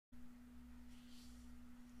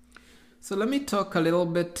So let me talk a little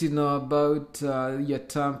bit, about your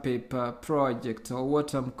term paper project, or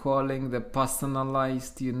what I'm calling the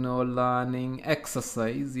personalized, learning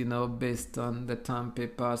exercise, based on the term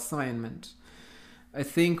paper assignment. I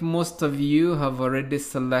think most of you have already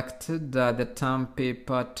selected the term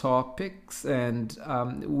paper topics, and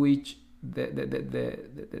which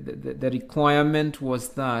the requirement was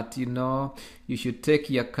that you should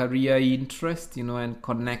take your career interest and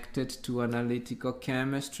connect it to analytical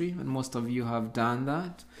chemistry, and most of you have done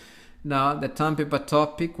that. Now the term paper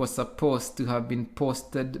topic was supposed to have been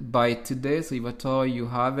posted by today, so if at all you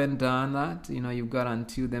haven't done that, you've got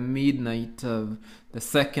until the midnight of the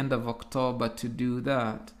 2nd of October to do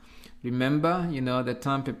that. Remember, the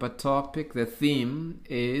term paper topic, the theme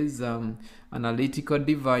is analytical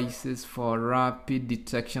devices for rapid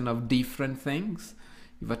detection of different things.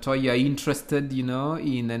 If at all you're interested,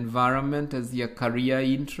 in environment as your career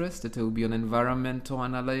interest, it will be on environmental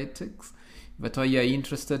analytics. If at all you're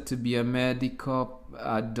interested to be a medical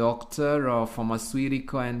doctor or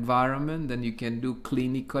pharmaceutical environment, then you can do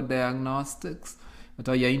clinical diagnostics. If at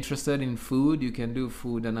all you're interested in food, you can do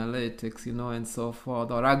food analytics, and so forth,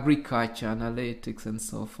 or agriculture analytics and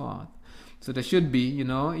so forth. So there should be,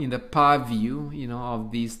 in the purview,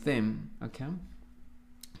 of these themes, okay?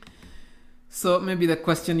 So maybe the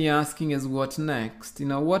question you're asking is what next?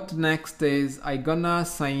 What next is I'm gonna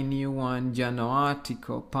assign you one journal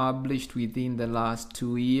article published within the last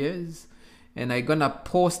 2 years, and I'm gonna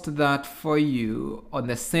post that for you on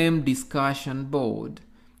the same discussion board,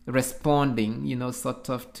 responding, sort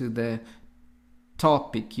of to the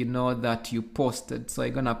topic, that you posted. So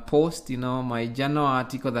I'm gonna post, my journal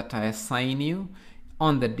article that I assign you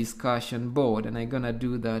on the discussion board, and I'm gonna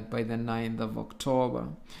do that by the 9th of October.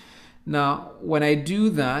 Now, when I do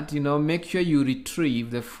that, make sure you retrieve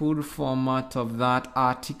the full format of that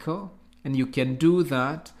article, and you can do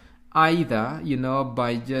that either,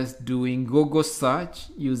 by just doing Google search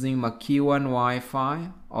using McEwan Wi-Fi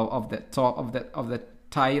of the top of the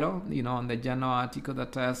title, on the journal article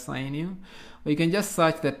that I assign you, or you can just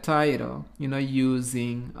search the title,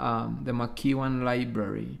 using the McEwan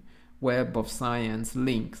Library Web of Science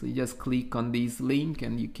link. So you just click on this link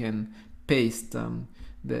and you can paste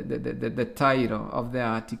the title of the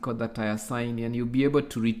article that I assign you, and you'll be able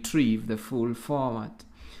to retrieve the full format.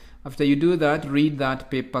 After you do that, read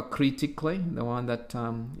that paper critically, the one that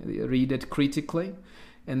read it critically,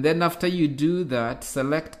 and then after you do that,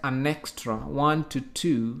 select an extra 1 to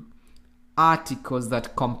 2 articles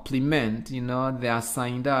that complement the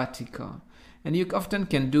assigned article. And you often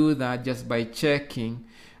can do that just by checking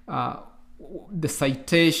the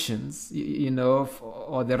citations,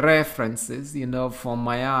 or the references, for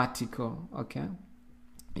my article, okay?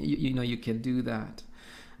 You can do that.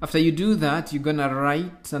 After you do that, you're gonna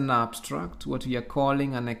write an abstract, what we are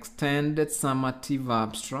calling an extended summative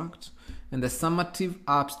abstract. And the summative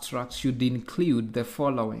abstract should include the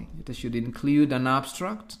following. It should include an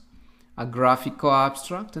abstract, a graphical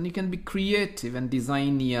abstract, and you can be creative and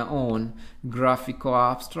design your own graphical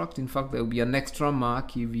abstract. In fact, there will be an extra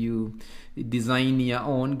mark if you design your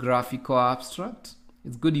own graphical abstract.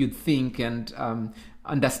 It's good you think and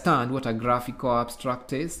understand what a graphical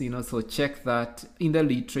abstract is, so check that in the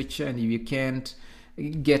literature, and if you can't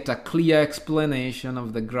get a clear explanation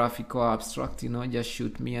of the graphical abstract, just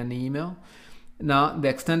shoot me an email. Now, the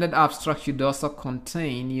extended abstract should also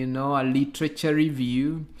contain, a literature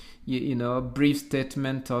review, brief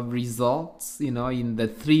statement of results, in the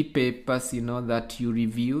 3 papers, that you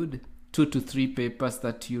reviewed, 2 to 3 papers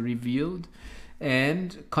that you reviewed,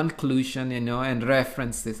 and conclusion, and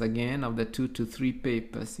references again of the 2 to 3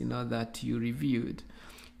 papers, that you reviewed.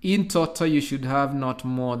 In total, you should have not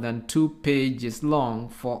more than 2 pages long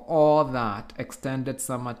for all that extended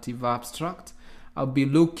summative abstract. I'll be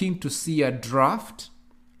looking to see a draft,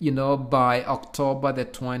 by October the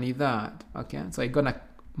 23rd. Okay, so I'm gonna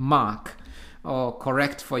mark or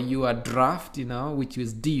correct for you a draft, which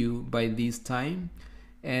is due by this time.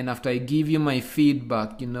 And after I give you my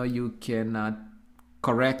feedback, you can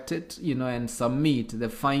correct it, and submit the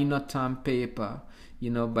final term paper,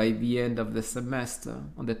 by the end of the semester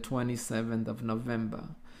on the 27th of November.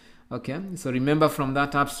 Okay, so remember from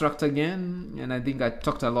that abstract again, and I think I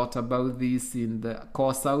talked a lot about this in the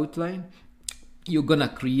course outline, you're gonna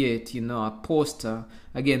create, a poster.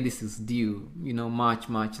 Again, this is due,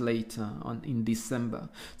 much later in December.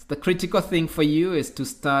 So the critical thing for you is to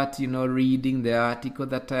start, reading the article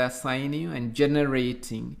that I assign you and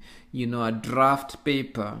generating, a draft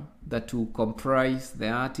paper that will comprise the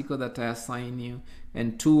article that I assign you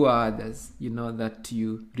and 2 others, that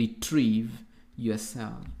you retrieve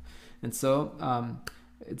yourself. And so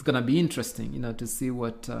it's gonna be interesting, to see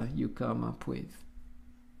what you come up with.